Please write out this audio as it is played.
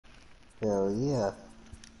Hell yeah.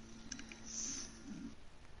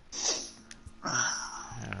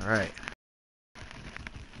 Alright.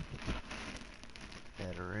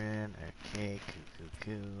 Veteran, okay,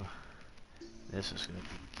 coo. This is going to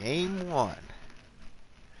be game 1.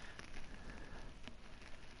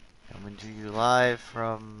 Coming to you live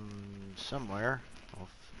from somewhere. Well,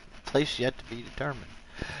 place yet to be determined.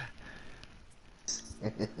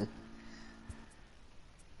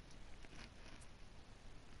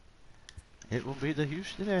 It will be the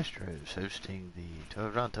Houston Astros hosting the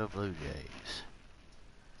Toronto Blue Jays.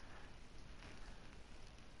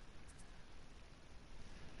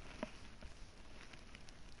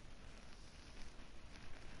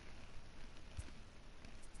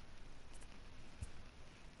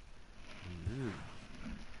 Ooh.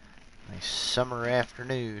 Nice summer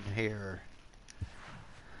afternoon here.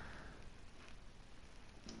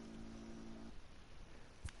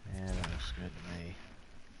 Yeah, that looks good to me.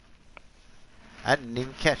 I didn't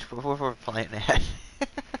even catch before we were playing that.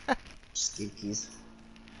 Stinkies.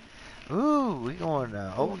 Ooh, we going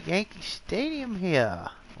to old Yankee Stadium here.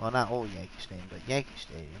 Well, not old Yankee Stadium, but Yankee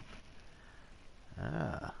Stadium.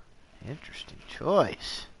 Ah, interesting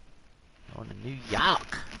choice. Going to New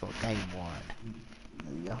York for game 1.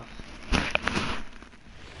 New York.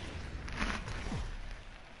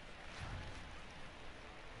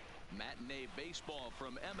 Matinee baseball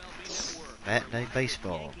from MLB Network. Matinee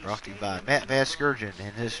baseball brought to you by Matt Vasgergen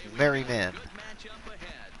and his merry men. Good matchup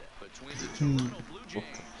ahead between the Toronto Blue Jays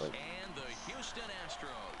and the Houston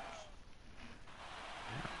Astros.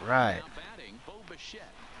 Right. Now batting, Bo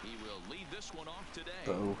Bichette. He will lead this one off today.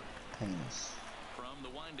 Bo Penis. From the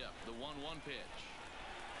windup, the 1-1 pitch.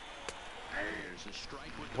 There's a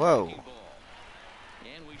strike with the Whoa. breaking ball.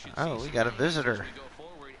 And we should Oh, see we got a some visitor. as we go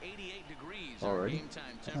forward. 88 degrees Already? game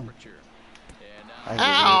time temperature.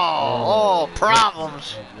 Ow! Oh,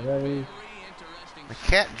 problems. Ready? The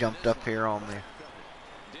cat jumped up here on me.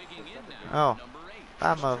 Digging in now, Oh, number 8.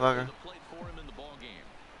 bye, motherfucker. The plate for him in the ball game.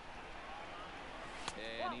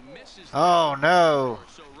 And he misses Oh, no.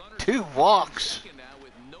 so runners 2 walks. second now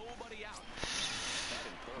with nobody out.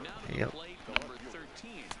 Now to the Yep. plate, number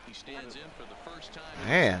 13. He stands in for the first time.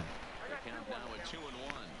 Man. The count now at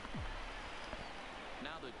 2-1.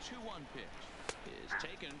 Now the 2-1 pitch is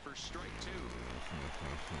taken for strike 2.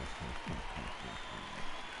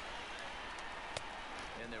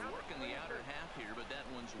 And they're working the outer half here, but that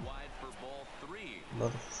one's wide for ball 3. I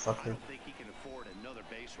Motherfucker. don't think he can afford another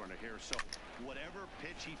base runner here. So whatever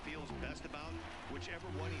pitch he feels best about, whichever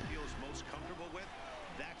one he feels most comfortable with,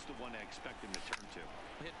 that's the one I expect him to turn to.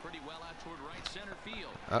 Hit pretty well out toward right center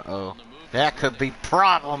field. Uh-oh. That could be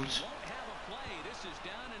problems. Won't have a play. This is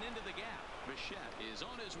down and into the gap. Bichette is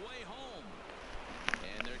on his way home.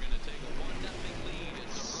 And they're going to take a 1-0 lead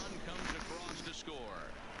as the run comes across to score.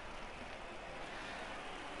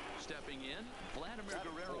 Stepping in, Vladimir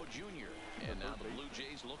Guerrero Jr. And now the Blue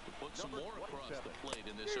Jays look to put some more across the plate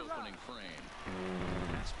in this opening frame.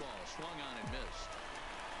 Fastball swung on and missed.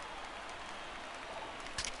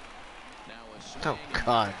 Now a swing. Oh,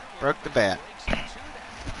 God. Broke the bat. And will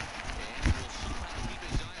somehow keep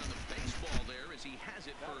his eye on the baseball there as he has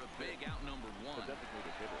it for a big out number 1.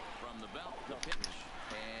 From the belt, the pitch.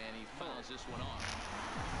 And he fouls this one off.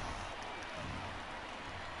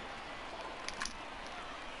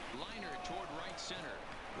 Liner toward right center.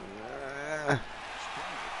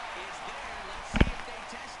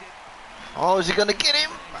 Oh, is he going to get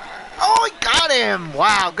him? Oh, he got him.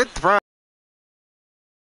 Wow, good throw.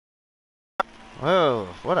 Whoa,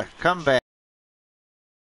 what a comeback.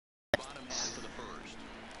 Bottom half of the first.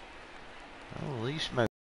 Holy smoke.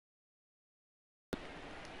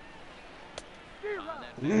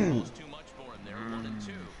 That pitch was too much for him there.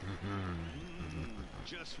 1-2.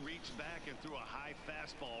 Just reached back and threw a high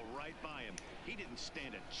fastball right by him. He didn't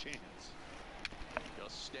stand a chance.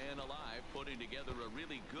 Just staying alive, putting together a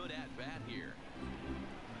really good at-bat here.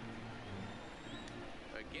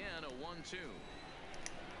 Again, a 1-2.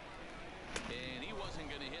 And he wasn't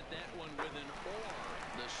going to hit that one with an or.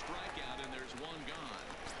 The strikeout, and there's one gone.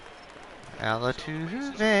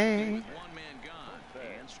 Altuve. One man gone.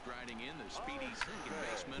 And striding in, the speedy second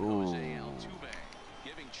baseman, Jose Altuve.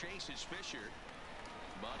 Giving chase is Fisher.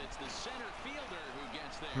 But it's the center fielder who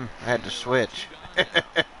gets there. I had to switch. I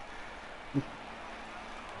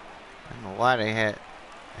don't know why they had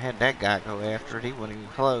that guy go after it. He wasn't even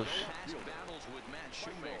close. Past battles with Matt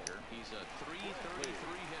Shoemaker. He's a .333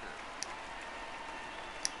 hitter.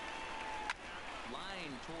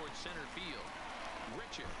 Line towards center field.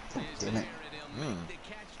 Richard is there, and he'll make the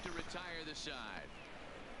catch to retire the side.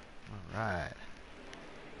 All right.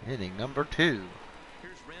 Inning number 2.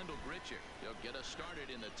 They'll get us started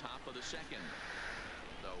in the top of the second.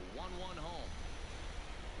 The 1-1 home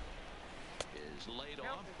is laid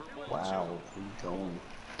off for ball Wow, two. we going.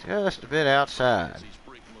 Just a bit outside. As he's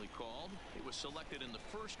frequently called, he was selected in the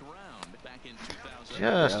first round back in 2000.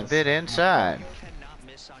 Just a bit inside. You cannot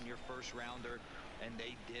miss on your first rounder, and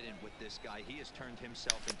they didn't with this guy. He has turned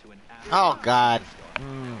himself into an absolute Oh, God. superstar.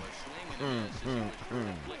 Now a swing and a miss as he was trying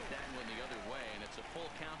to flick that one the other way, and it's a full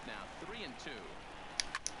count now, 3-2.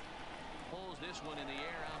 Pulls this one in the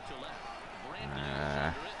air out to left. Brantley is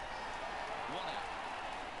under it. 1 out.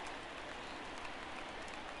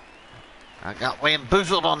 I got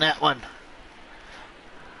bamboozled on that one.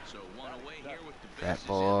 So 1 away here with the That bases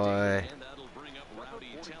boy. empty, and that'll bring up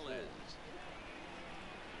Rowdy Tellez.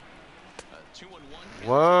 A 2-1 count.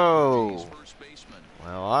 Whoa. First baseman.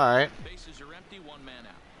 Well, all right. Bases are empty, 1 man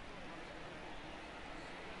out.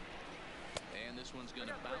 And this one's going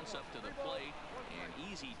to bounce up to the plate. An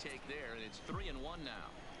easy take there, and it's 3-1 now.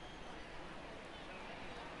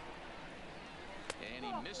 And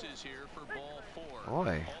he misses here for ball 4.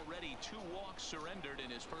 Boy. Already 2 walks surrendered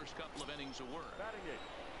in his first couple of innings of work.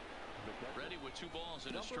 Ready with 2 balls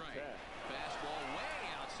and a strike. Fastball way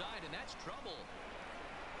outside, and that's trouble.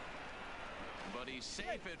 But he's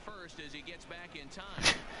safe at first as he gets back in time.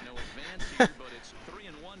 No advance here, but it's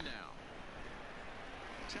 3-1 now.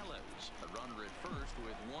 Tellez, a runner at first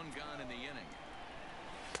with 1 gone in the inning.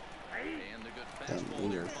 And the good fastball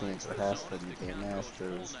Damn, there fans finds are the half zone as of the the count goes full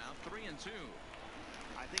Masters. now, 3-2.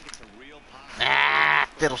 I think it's a real Ah,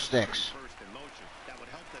 fiddlesticks. first in motion. That would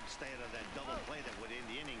help them stay out of that double play that would end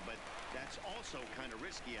the inning, but that's also kind of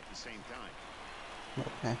risky at the same time.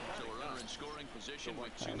 Okay. So we're in scoring position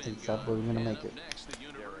with 2 I men think that boy gone. gonna And make up it. next, the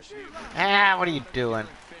University of Ah, what are you doing?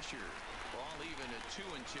 Fisher, all even at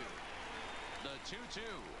 2-2. The 2-2.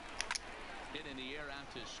 Hit in the air out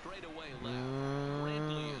to straightaway left.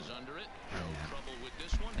 Brantley is under it. No trouble with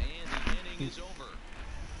this one, and the inning is over.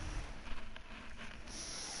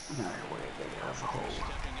 Stepping up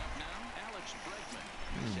now, Alex Bregman.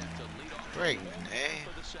 He's set to lead off Bregman, eh?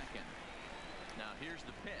 for the second. Now here's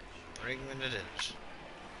the pitch. Bregman it is.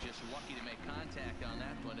 Just lucky to make contact on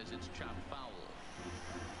that one as it's chopped foul.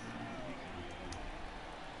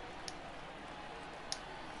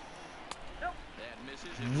 That misses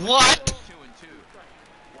it. What? 2-2.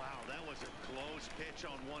 Wow, that was a close pitch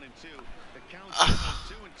on 1 and 2. The count's still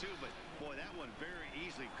 2 and 2, but boy, that one very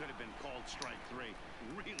easily could have been called strike 3.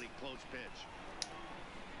 Really close pitch.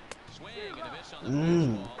 Swing and a miss on the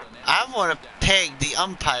fastball, and that I want to peg the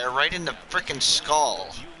umpire right in the frickin' skull.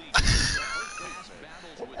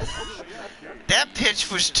 That pitch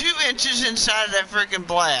was 2 inches inside of that frickin'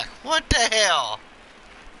 black. What the hell?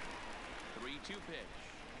 3-2 pitch.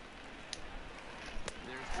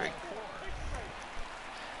 Frick.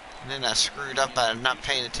 And then I screwed up by not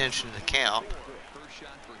paying attention to the count. First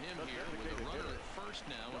shot for him here with a runner at first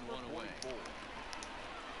now and 1 away.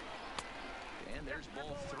 And there's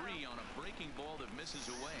ball 3 on a breaking ball that misses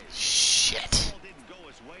away. Shit. Ball didn't go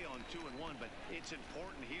his way on 2 and 1, but it's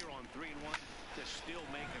important here on 3 and 1 to still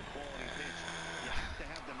make a quality pitch. You have to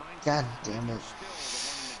have the mindset. God damn it. Still the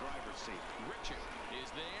one in the driver's seat. Richard is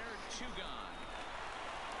there, 2 gone.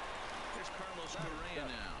 There's Carlos Correa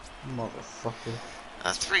now. Motherfucker.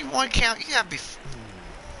 A 3-1 count, you gotta be. Shoemaker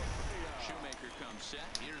comes set.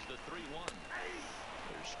 Here's the 3-1.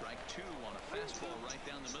 There's strike 2 on a fastball right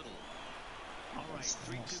down the middle. All right,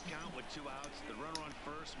 3-2 count with 2 outs. The runner on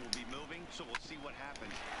first will be moving, so we'll see what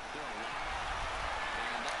happens. There are a lot.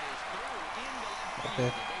 And that is through into left Okay. field.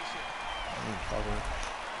 The base hit.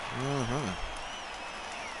 Mm-hmm.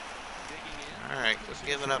 Digging in. Alright, quit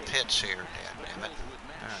giving up hits here, damn it.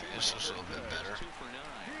 Alright, this is a little bit better. 2 for 9.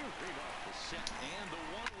 The set and the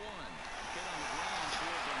 1-1. Hit on the ground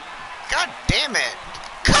toward the left. God damn it!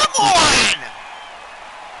 Come on!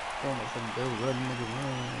 Damn it, some go run, nigga,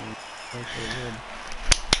 run. Right there, run.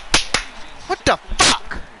 What the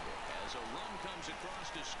fuck? As a run comes across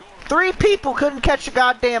to score. 3 people couldn't catch a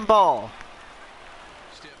goddamn ball.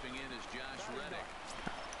 Stepping in is Josh Reddick.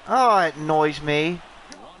 Oh, it annoys me.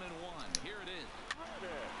 1-1. Here it is.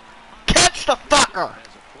 Catch the fucker! As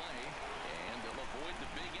a play, and they'll avoid the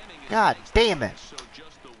big inning. God damn it. So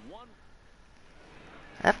just the one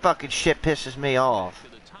That fucking shit pisses me off. to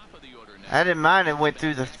the top of the order now. I didn't mind it went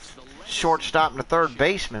through the shortstop and the third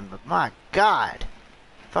baseman, but my God.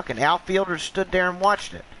 Fucking outfielders stood there and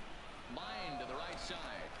watched it. Line to the right side.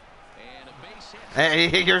 And a base hit.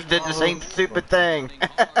 Hey, yours did the same stupid thing. Running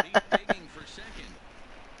hard. He's digging for second.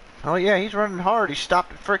 Oh yeah, he's running hard. He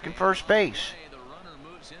stopped at freaking first base. The runner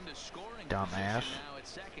moves into scoring Dumbass. position now at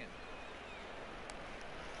second.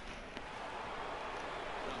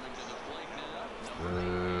 Coming to the plate now, number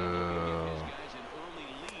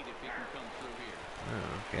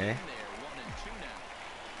Okay. In there, 1-2 now.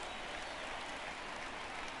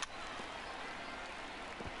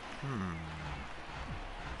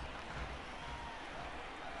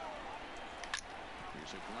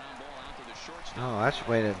 Here's a ground ball out to the shortstop. Oh, that's a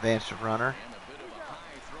way to advance the runner. And a bit of a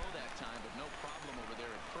high throw that time, but no problem over there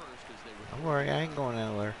at first as they were. Don't worry, I ain't going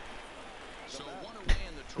nowhere. So one away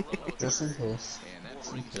in the Toronto Just in third. case. And that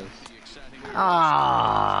Just in brings up case. the exciting.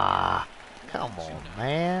 Ah, come on,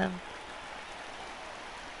 man.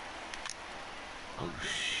 Oh,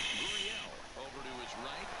 Gurriel over to his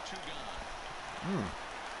right, 2 gone.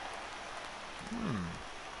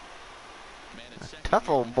 Man at second Tough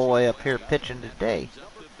here old with boy 2 up here away. pitching That today. brings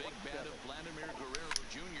up the big bat of Vladimir Guerrero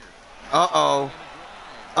Jr. Uh-oh.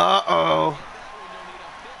 Uh-oh.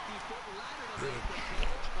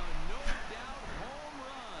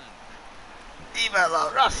 Viva la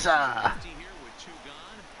raza! Here with 2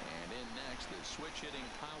 gone, and in next the switch-hitting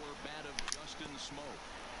power bat of Justin Smoke.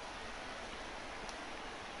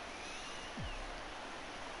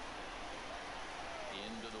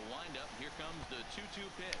 Into the windup, here comes the 2-2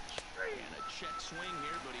 pitch, and a check swing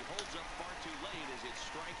here, but he holds up far too late as it's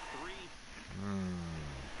strike 3.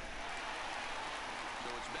 So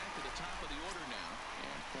it's back to the top of the order now,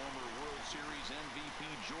 and former World Series MVP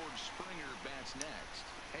George Springer bats next.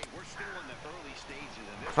 Hey, we're still in the early stages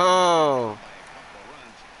of this. Oh. By a couple of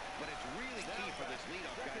runs, but it's really key for this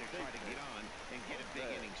leadoff guy to try to get on and get a big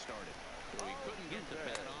inning started. He couldn't get the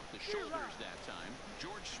bat off the shoulders that time.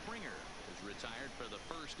 George Springer is retired for the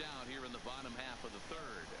first out here in the bottom half of the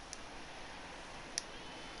third.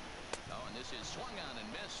 Oh, and this is swung on and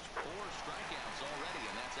missed. 4 strikeouts already,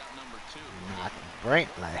 and that's out number 2. Not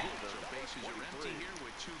greatly. So bases are empty here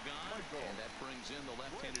with 2 gone, and that brings in the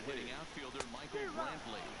left-handed hitting outfielder Michael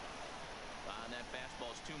Brantley. And that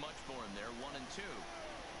fastball's too much for him there, 1-2.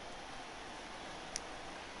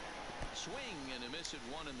 Swing and a miss at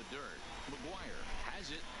 1 in the dirt. McGuire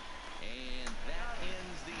has it, and that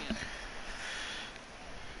ends the inning.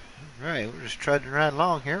 All right, we're just trudging right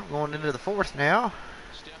along here. We're going into the 4th now.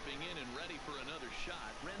 Stepping in and ready for another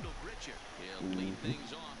shot, Randall Grichuk. He'll lead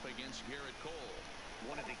things off against Garrett Cole.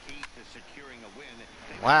 One of the keys to securing a win.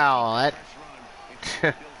 Wow, that...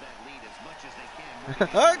 Build that lead as much as they can.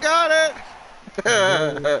 I got it! Comes on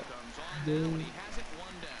down, but he has it 1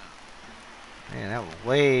 down. Man, that was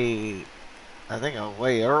way... I think I was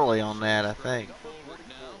way early on that, I think. Forward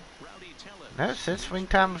now, Rowdy Tellez. No, said swing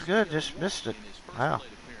time was good, just missed it. In his first Wow.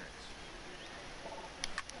 plate appearance.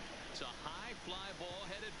 It's a high fly ball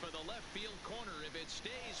headed for the left field corner. If it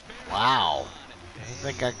stays fair, Wow. I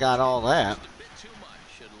think I got all that. just a bit too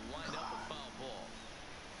much. It'll wind up a foul ball.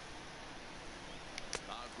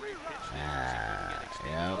 Great pitch there as he couldn't get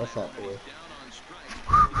extended. Yeah. What's up, boy? Down on strikes.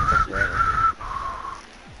 That's right.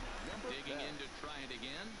 Digging in to try it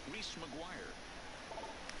again. Reese McGuire.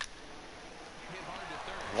 Hit hard to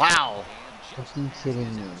third. Wow. And just Fucking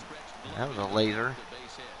kidding me. outstretched That was a glove laser. the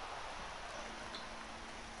base hit.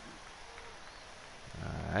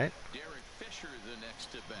 All right. Derek Fisher the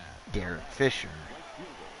next to bat. Garrett Fisher.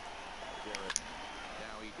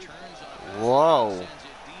 Now he turns on. Whoa. Sends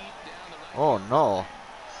it deep down the right Oh, field no.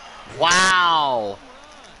 Wow. run.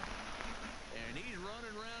 And he's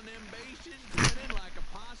running around them bases, grinning like a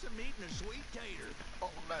possum eating a sweet tater. Oh,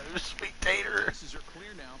 no, sweet tater. Bases are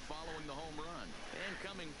clear now following the home run. And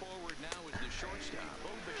coming forward now is the shortstop, Bo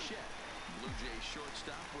Bichette. Blue Jays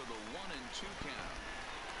shortstop with a 1-2 count.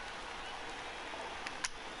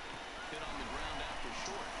 Hit on the ground after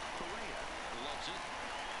short. Correa loves it.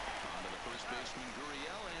 On to the first baseman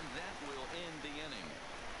Gurriel, and that will end the inning.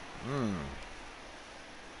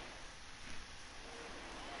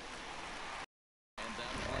 And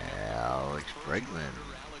that'll bring up Alex first Bregman.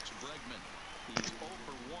 rounder Alex Bregman. He's 0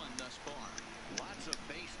 for 1 thus far. Lots of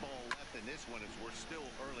baseball left in this one as we're still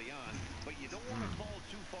early on, but you don't want to fall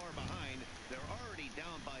too far behind. They're already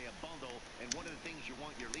down by a bundle, and one of the things you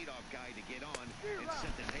want your leadoff guy to get on and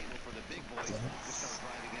set the table for the big boys to start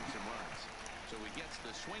driving in some runs. So he gets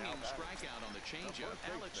the swinging strikeout on the changeup.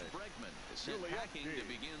 Alex Bregman is sent packing to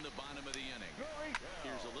begin the bottom of the inning.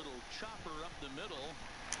 Here's a little chopper up the middle,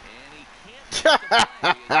 and he can't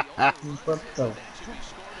make the play as he What the? That should be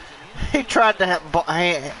scored as an inning. He tried to have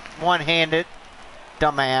one-handed.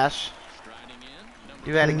 Dumbass. Striding in, number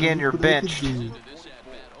Do that again, you're benched. into this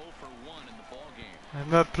at-bat, 0 for 1 in the ballgame. I'm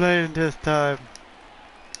not playing this time.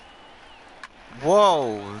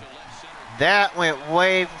 Whoa. To left center, That went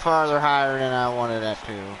way farther higher than I wanted that to.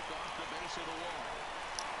 kick off the base of the wall.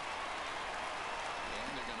 And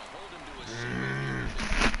they're going to hold him to a single here.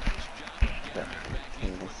 Nice job of getting him back in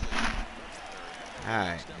quickly.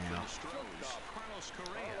 Alright, Next up now. for the Stros, Carlos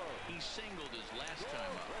Correa. He singled his last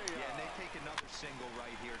time up. Yeah, and they've taken another single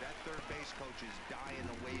right here. That third base coach is dying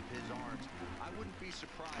to wave his arms. I wouldn't be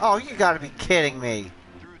surprised. Oh, you gotta be kidding me.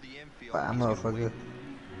 Through the infield. Bye, He's gonna motherfucker.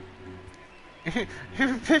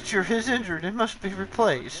 Your pitcher is injured. It must be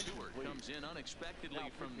replaced. Stewart comes in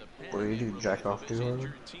unexpectedly from the pen. What do you do, jack off too hard?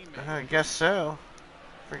 Injured teammate. I guess so.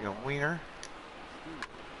 Freaking wiener.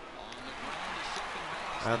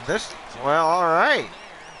 This, well, alright.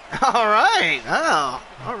 Alright. Oh,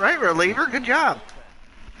 alright, reliever. Good job.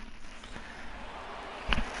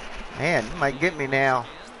 Man, you might get me now.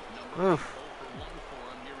 Oof.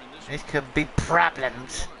 This could be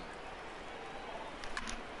problems.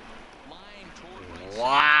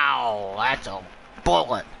 Wow, that's a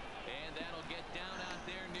bullet.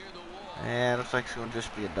 Yeah, looks like it's going to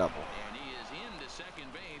just be a double. And he is into second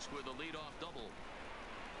base with a leadoff double.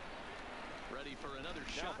 Ready for another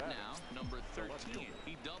shot now, number 13.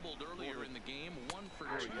 He doubled earlier in the game, 1 for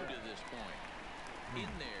 2 to this point. In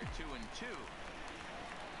there, 2 and 2.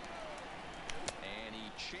 And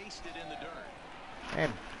he chased it in the dirt.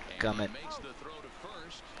 And gummit. He makes the throw to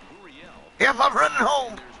first. Gurriel. Yep, I'm running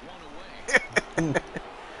home. There's one away. At the plate,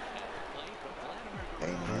 Vladimir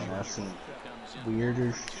Hey Guerrero man, I've seen comes in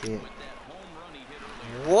weirder for 2 shit. with that home run he hit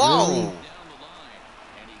earlier. Whoa. Really? Down the line,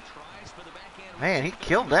 and he tries for the backhand. Man, he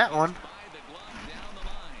killed that one. By the glove down the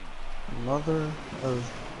line. Mother of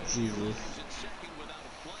Jesus, He's at second without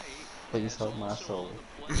a play. please help my soul.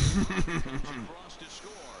 Across to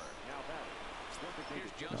score.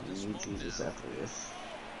 Here's I Justice need Smoke Jesus now. after this.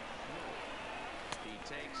 He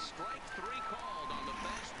takes strike 3 called on the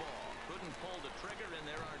fastball. Couldn't pull the trigger, and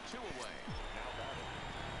there are 2 away.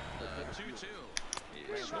 2-2.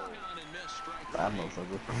 He swung on and missed strike Bye, 3.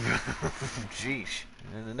 motherfucker. Jeez.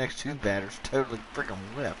 And the next 2 batters totally freaking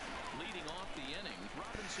whiff. Leading off the inning,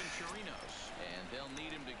 Robinson Chirinos. And they'll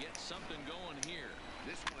need him to get something going here.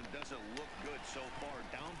 This one doesn't look good so far.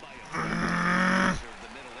 Down by a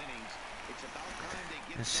the middle innings. It's about time they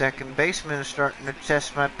get The second baseman is starting to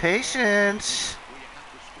test my patience. where you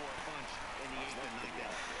have to score a bunch in the 8th and 9th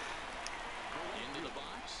inning. Into the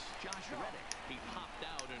box, Josh Reddick. He popped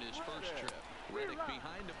out in his first trip. Reddick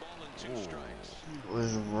behind the ball and 2 strikes.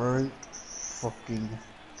 Was right fucking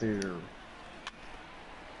there.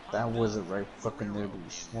 That wasn't right fucking there, but you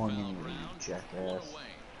swung anyway, you jackass.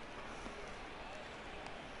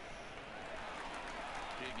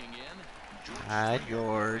 Digging in. Hi,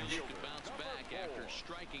 George. He could bounce back after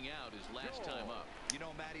striking out his last time up. You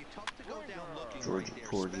know, Matty, tough to go down looking George right there,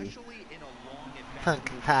 Porgy. especially in a long at-bat.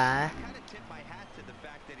 Pumpkin pie. I kind of tip my hat to the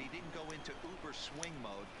fact that he didn't go into uber swing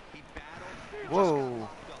mode. He battled. He just Whoa. got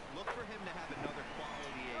locked up. Look for him to have another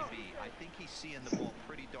quality AB. I think he's seeing the ball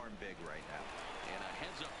pretty darn big right now. And a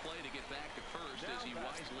heads-up play to get back to first as he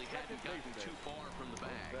wisely hadn't gotten too far from the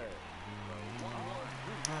bag. 1-1.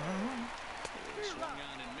 Swung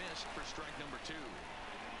on and missed for strike number 2.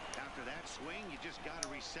 After that swing, you just got to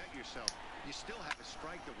reset yourself. You still have a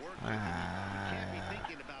strike to work with. You can't be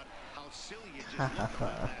thinking about how silly you just looked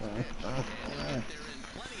on that last pitch. And they're in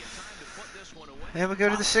plenty of time to put this one away. And we go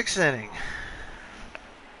to the 6th inning.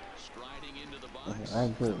 Striding into the box. I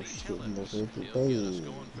go Tony shit in the Tillins. fifty He'll get us days.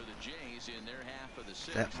 going for the Jays in their half of the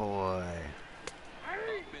 6th. That boy.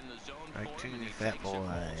 Up in the zone Strike for him, 2, and he fat takes it ball,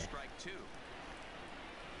 boy. strike 2.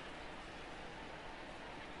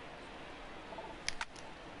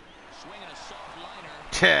 Swinging a soft liner.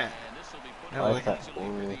 Tch. And this will be put That away looked like- easily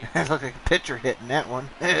for the That looked like a pitcher hitting that one.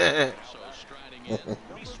 So striding in,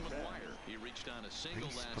 Reese McGuire. He reached on a single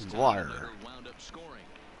Reese last McGuire. time, later wound up scoring.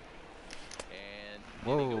 And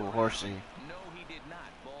Whoa, did he go horsey. around? No, he did not.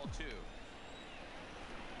 Ball 2.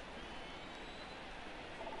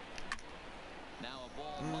 Now a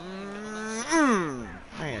ball lined on the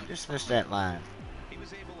Man, just missed that line. He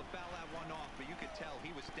was able to foul that one off, but you could tell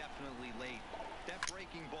he was definitely late. That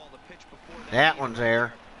breaking ball, the pitch before That one's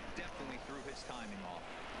there. definitely threw his timing off.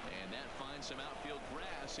 and that finds some outfield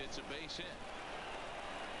grass. It's a base hit.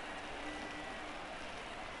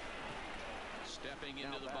 Stepping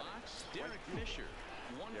into the box, Derek Fisher.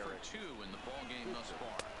 1 for 2 in the ball game thus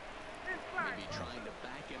far. Maybe trying to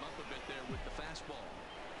back him up a bit there with the fastball.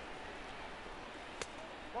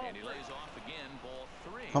 And he lays off again, ball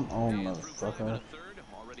 3. Come on, And through 5 motherfucker. and a third,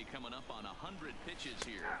 already coming up on 100 pitches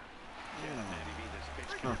here. Maybe this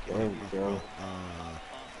pitch Oh, count there we go.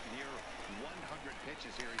 near 100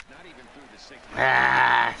 pitches here. He's not even through the 60.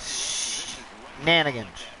 Ah, This is right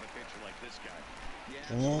shenanigans. to have a pitcher like this guy. Yeah,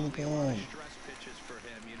 And there's gonna be a lot of again. stress pitches for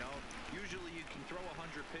him, you know. Usually you can throw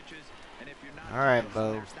 100 pitches, and if you're not All right,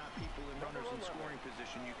 close, Bo. there's not people in runners in scoring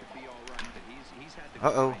position, you could be all right. But he's had to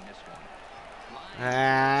Uh-oh. grind this one.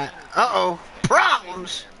 Uh-oh.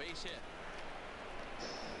 Problems. Base hit.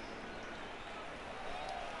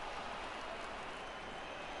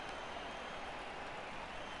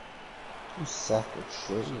 You sack of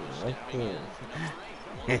shit, you were right there.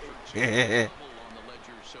 Yeah. On the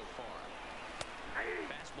ledger so far.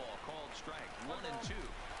 Fastball called strike 1-2.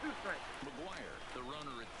 McGuire, the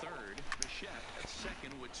runner at third. Bichette at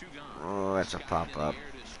second with 2 gone. Oh, that's a Scott in pop-up. the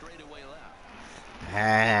air to straightaway left.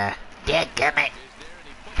 Ah, dadgummit. Is there, and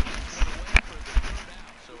he puts this one away for the third out.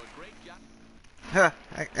 So a great job. Huh,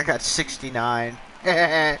 I got 69.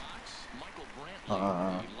 Michael Brantley, Uh-uh.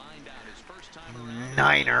 he lined out his first time around.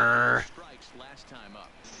 Niner. Strikes last time up.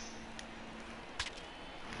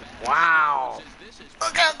 Wow.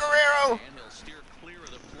 Look out, Guerrero. And he'll steer clear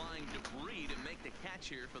of the flying debris to make the catch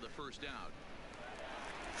here for the first out.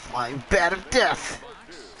 Flying bat of death.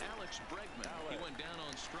 Alex Bregman, he went down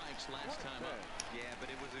on strikes last time up. Yeah, but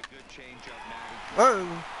it was a good changeup, Matty. Whoa.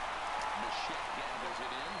 Bichette gathers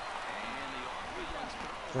it in, and the off-balance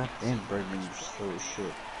throw. God damn, Bregman, you're slow as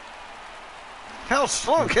shit. How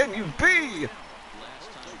slow can you be?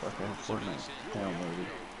 Last time Fucking Fortnite downloaded.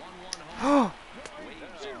 1-1 home.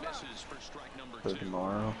 Waves and misses for strike number For 2.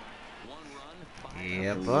 tomorrow. 1 run, 5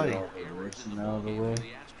 Yeah, outs. buddy. All the Errors racing in the out of the ballgame way. for the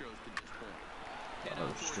Astros to this point. Hit I out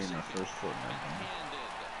was towards streaming my second. first Fortnite game. Backhanded.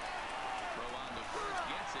 Throw on to first,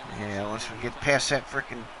 gets him. Yeah, once we get past that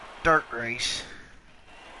freaking dirt race.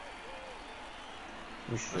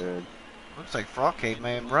 We should. Looks like Frogcade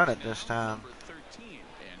may have run it this time. Number 13,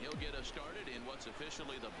 and he'll get us started in what's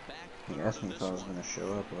officially the back He third asked of me if this I was one. gonna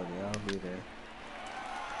show up, but yeah, I'll be there.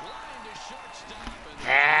 Line to shortstop, and Ah.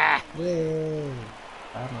 Yay!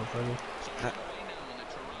 I don't know, buddy. so away now in the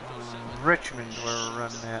Toronto seventh. Richmond where we're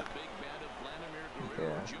running that. The big bat of Vladimir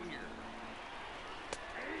Guerrero Yeah. Jr.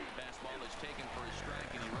 Fastball is taken for a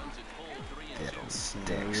strike, and he runs it full 3-2. It'll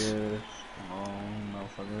sticks. Come on,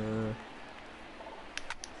 motherfucker.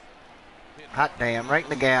 Hot damn, right in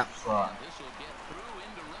the gap. Fuck. This will get through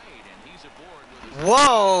into right, and he's aboard with his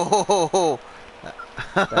Whoa!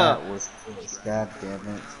 That was close. God damn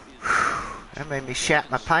it. That made me shat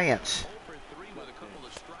my pants. 0 for 3 with a couple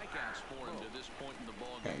of strikeouts for him to this point in the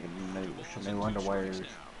Can't ballgame. get no underwires.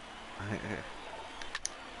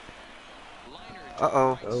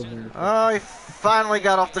 Uh-oh. Oh, Oh, he finally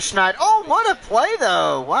got off the schneid. Oh, what a play,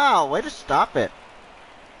 though. Wow, way to stop it.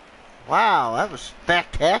 Wow, that was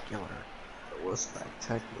spectacular. it was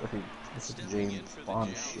spectacular. This is James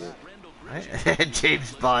Bond shit.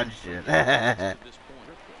 James Bond shit.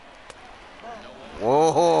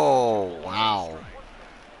 Whoa, wow.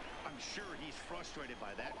 I'm sure he's frustrated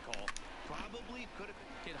by that call. Probably could have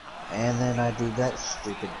hit high. And then I do that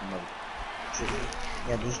stupid move.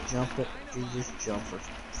 Yeah, just jump it. You just jump for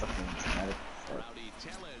fucking dramatic.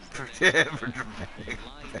 For dramatic.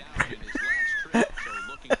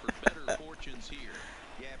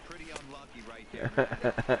 Yeah, pretty unlucky right there.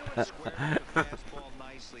 Square the fastball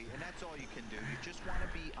nicely, and that's all you can do. You just want to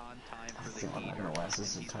be on time for the think I'm not heater. gonna last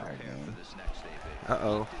this and he's entire prepared game. for this next AB.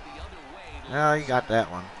 Uh-oh. Oh, you got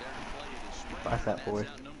that one. Bye, fat boy.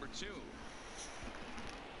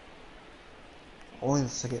 Only the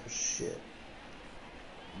second shit.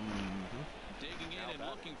 Digging in and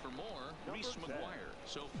looking for more. Reese McGuire,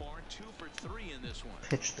 so far 2 for 3 in this one.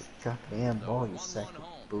 Pitch the goddamn ball, you sack of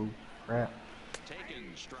boo crap. Taken,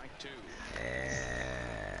 strike 2.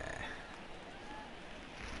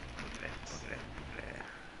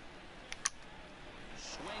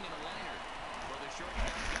 Swing and a liner. For the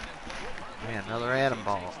shortstop, got in play. Man, another atom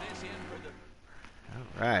ball. All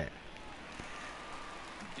right.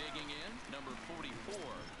 Digging in, number 44.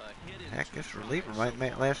 A hit in Heck, 2 this reliever strikes.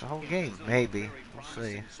 might last the whole game. Maybe. We'll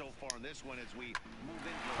see. So far in this one as we move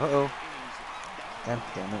into Uh-oh. God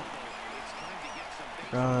damn it. it's time to get some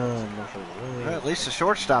base Well, at least the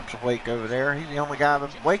shortstop's awake over there. He's the only guy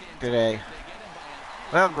that's awake today.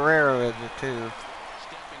 Well, Guerrero is it too.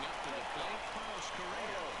 Stepping up to the plate, Carlos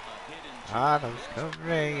Correa. A hit in 2. Carlos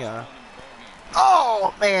Correa.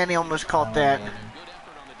 Oh, man, he almost caught that. Good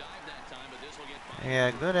effort on the dive that time, but this will get by.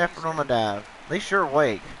 Yeah, good effort on the dive. At least you're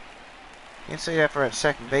awake. Can't say that for that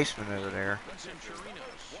second baseman over there. Vincent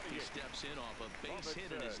Chirinos. He steps in off a base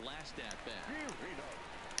hit in his last at-bat.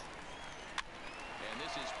 And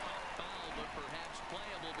this is pop foul, but perhaps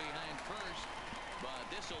playable behind first. But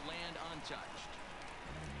this will land untouched.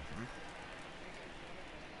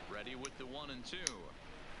 Ready with the 1 and 2. Ground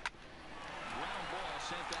ball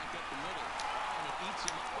sent back up the middle. And it eats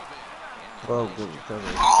him up a bit. And the Oh, nice good job.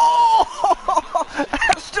 recovery. Oh! I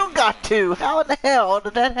still got two. How in the hell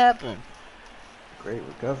did that happen? Great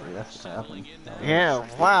recovery, that's what happened. Yeah,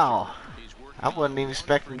 wow. He's working I wasn't even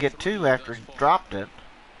expecting to get two after he dropped it.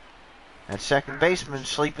 That second baseman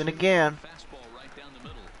sleeping again. Fastball right down the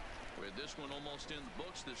middle. With this one almost in the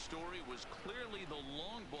books, the story was clearly the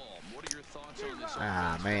long ball. What are your thoughts on this?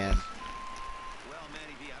 Ah, offense? man. Well,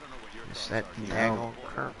 Manny V, I don't know what your It's that Now, daggone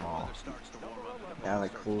curveball. now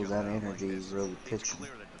that cools that energy, really pitching.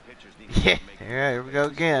 Yeah, yeah, here we go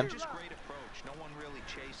again. Just great approach. No one really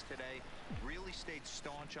chased today. Really stayed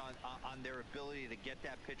staunch on their ability to get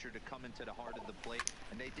that pitcher to come into the heart of the plate,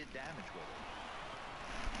 and they did damage with it.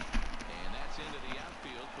 And that's into the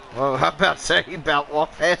outfield for Whoa, how about say he about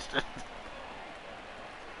walked past it?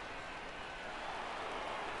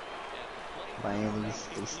 Man,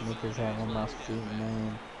 these sneakers have on my feet,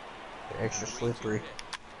 man. They're extra slippery.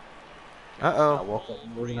 I Uh-oh. walk up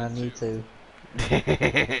more than I need to.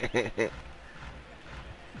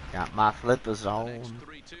 Got my flippers on.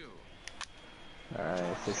 Alright,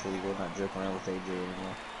 officially we're not joking around with AJ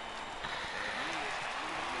anymore.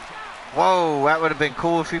 Whoa, that would have been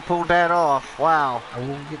cool if he pulled that off. Wow. I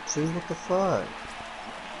won't get two, what the fuck?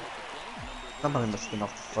 Somebody must have been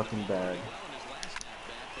off the fucking bag.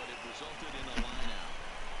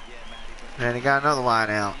 And he got another line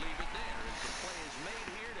out.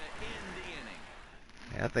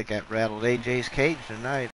 Yeah, I think that rattled AJ's cage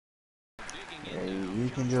tonight. Yeah, you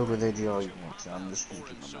can joke with AJ all you want to. I'm just gonna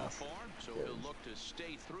keep my mouth. So he'll look to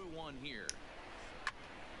stay through one here.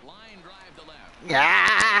 Line drive to left.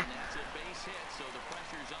 Yeah. That's a base hit, so the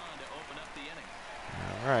pressure's on to open up the inning.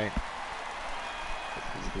 All right.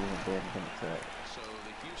 He's being a damn Democrat. So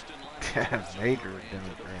the Houston line Major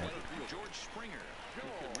Democrat. George Springer, who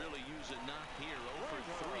could really use a knock here, 0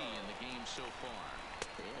 for 3 in the game so far.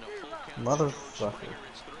 In a full count, Motherfucker.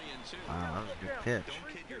 it's 3-2. Wow, that was a good pitch.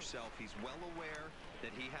 Don't kid yourself. He's well aware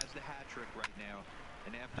that he has the hat trick right now.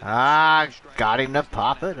 And after Ah, got him to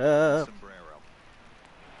pop it up. Sombrero.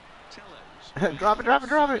 Tellez. Drop it, drop it,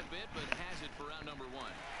 drop it. But has it for round number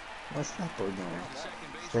 1. What's that boy doing?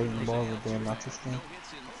 Straighten the ball with the damn nacho stand? No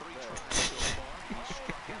hits in 3 tries so far. He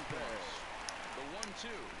struck out twice. The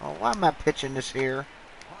 1-2. Oh, why am I pitching this here?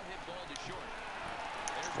 Hard hit ball to short.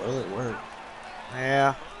 Well, it worked.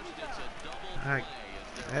 Yeah, First, it's a double play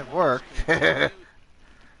as they're it worked. Alright.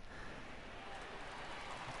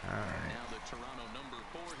 All right. Now the Toronto number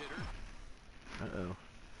 4 hitter. Uh-oh.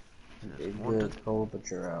 Did good, Cole, but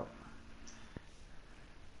you're out.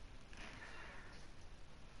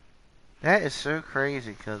 That is so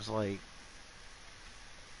crazy, because, like,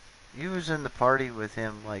 you was in the party with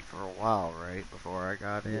him, like, for a while, right? Before I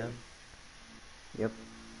got in? Yep.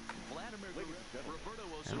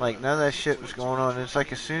 And, like, none of that shit was going on. It's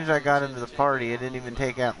like, as soon as I got into the party, it didn't even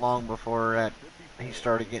take that long before that he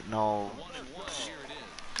started getting all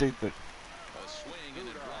stupid.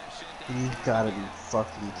 You gotta be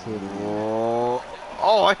fucking kidding me.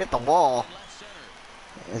 Oh, I hit the wall.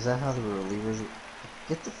 Is that how the relievers...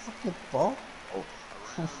 Get the fucking ball? Oh,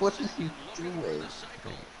 what are you doing?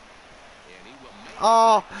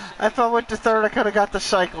 Oh, if I went to third, I could have got the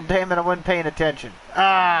cycle. Damn it, I wasn't paying attention.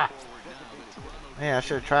 Ah! Yeah, I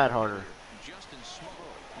should have tried harder.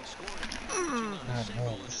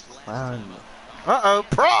 Uh-oh,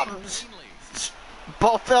 problems!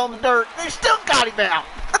 Ball fell in the dirt. They still got him out.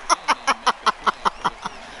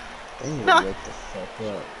 They need to wake the fuck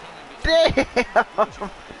up. Damn!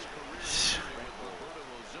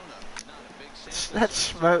 That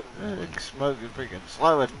smoke is freaking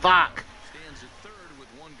slow as fuck. Stands at third with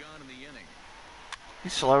 1 gone in the inning.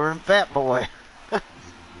 He's slower than Fat Boy.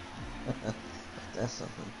 That's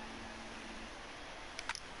something.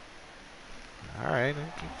 Alright,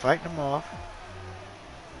 keep fighting him off.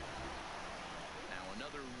 Now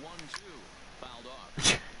another 1-2 fouled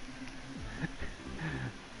off.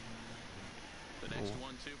 The next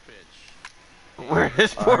 1-2 pitch. Wear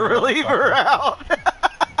his poor reliever out. The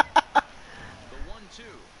 1-2.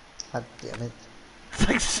 God damn it. It's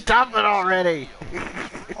like, stop it already.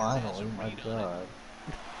 Finally, my god.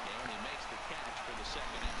 And he makes the catch for the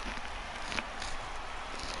second out.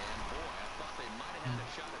 And boy, I thought they might have had a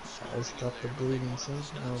shot at scoring. I stopped the bleeding somehow.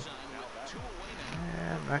 Stop sign with 2 away now.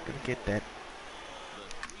 Yeah, I'm not going to get that.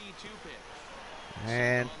 The 3-2 pitch.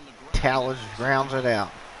 And Towers grounds it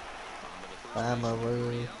out. I'm a And way.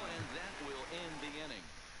 that will end the inning.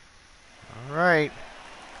 Alright.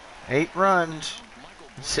 8 runs.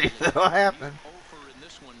 Let's see if that'll happen. Over in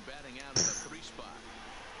this one, batting out of the 3 spot.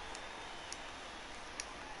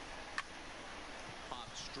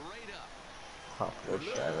 Popped straight up. Pop that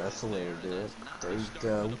shot. That's the way to do it. There you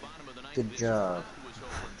go. Good job.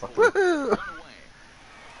 Fucking Woohoo!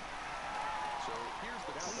 So here's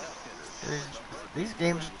the cleanup hitter. These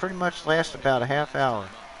games pretty much last about a half hour.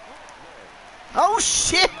 Oh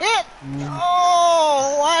shit!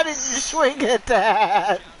 Oh, why did you swing at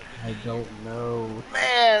that? I don't know.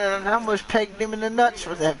 Man, I almost pegged him in the nuts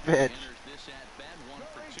with that pitch. This at bat, 1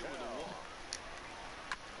 for 2 with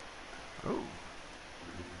a walk. Ooh.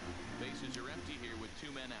 Bases bases are empty here with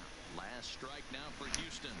 2 men out. Last strike now for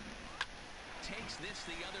Houston. Takes this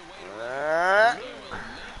the other way to right. He will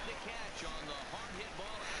make the catch on the hard hit ball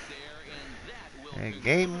out there, and that will. And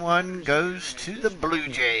game 1 goes to the Blue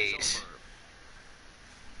Jays.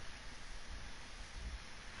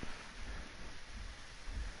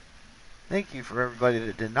 Thank you for everybody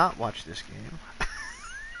that did not watch this game.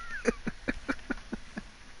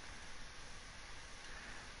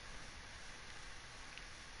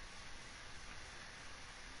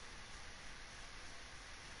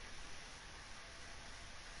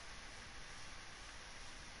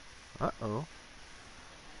 Uh-oh.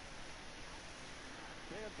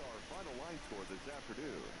 Fans, our final line score this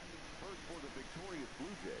afternoon. First for the victorious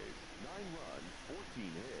Blue Jays, 9 runs, 14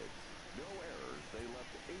 hits, no errors. They left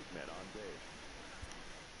 8 men on base.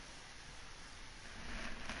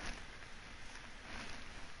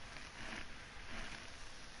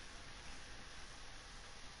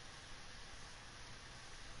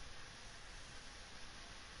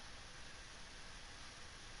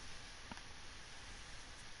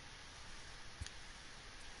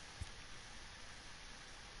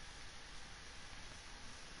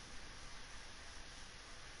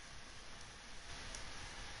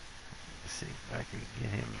 Let's see if I can get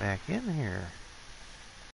him back in here.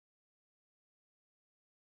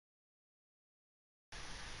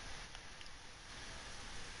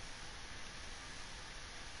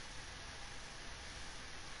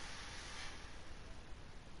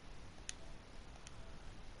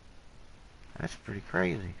 That's pretty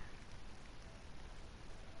crazy.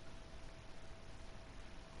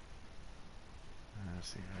 Let's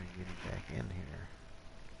see if I can get him back in here.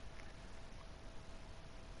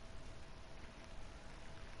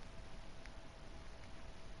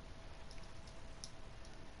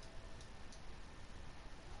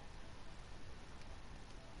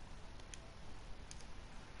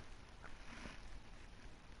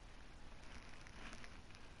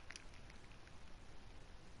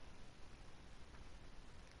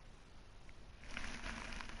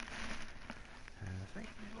 I think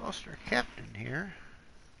we lost our captain here.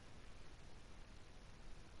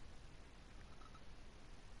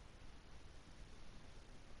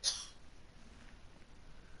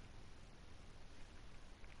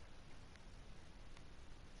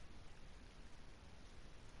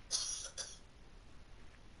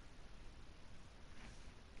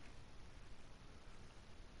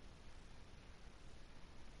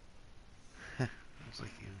 Looks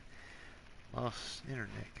like you lost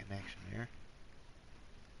internet connection there.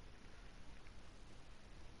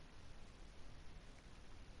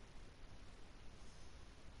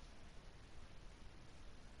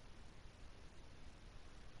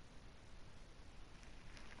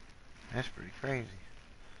 That's pretty crazy.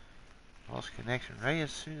 Lost connection right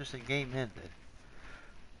as soon as the game ended.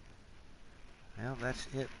 Well, that's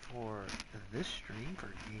it for this stream for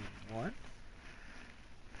game 1.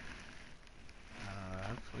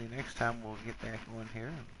 Hopefully next time we'll get back on here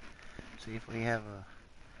and see if we have a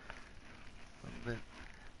little bit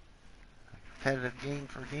competitive game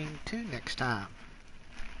for game 2 next time.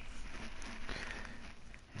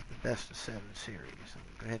 At the best of 7 series. I'm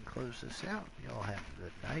going to go ahead and close this out. Y'all have a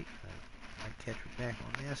good night. Might catch me back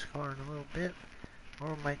on NASCAR in a little bit,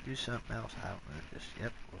 or we might do something else. I don't know just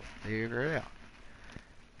yet. We'll figure it out.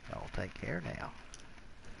 Y'all take care now.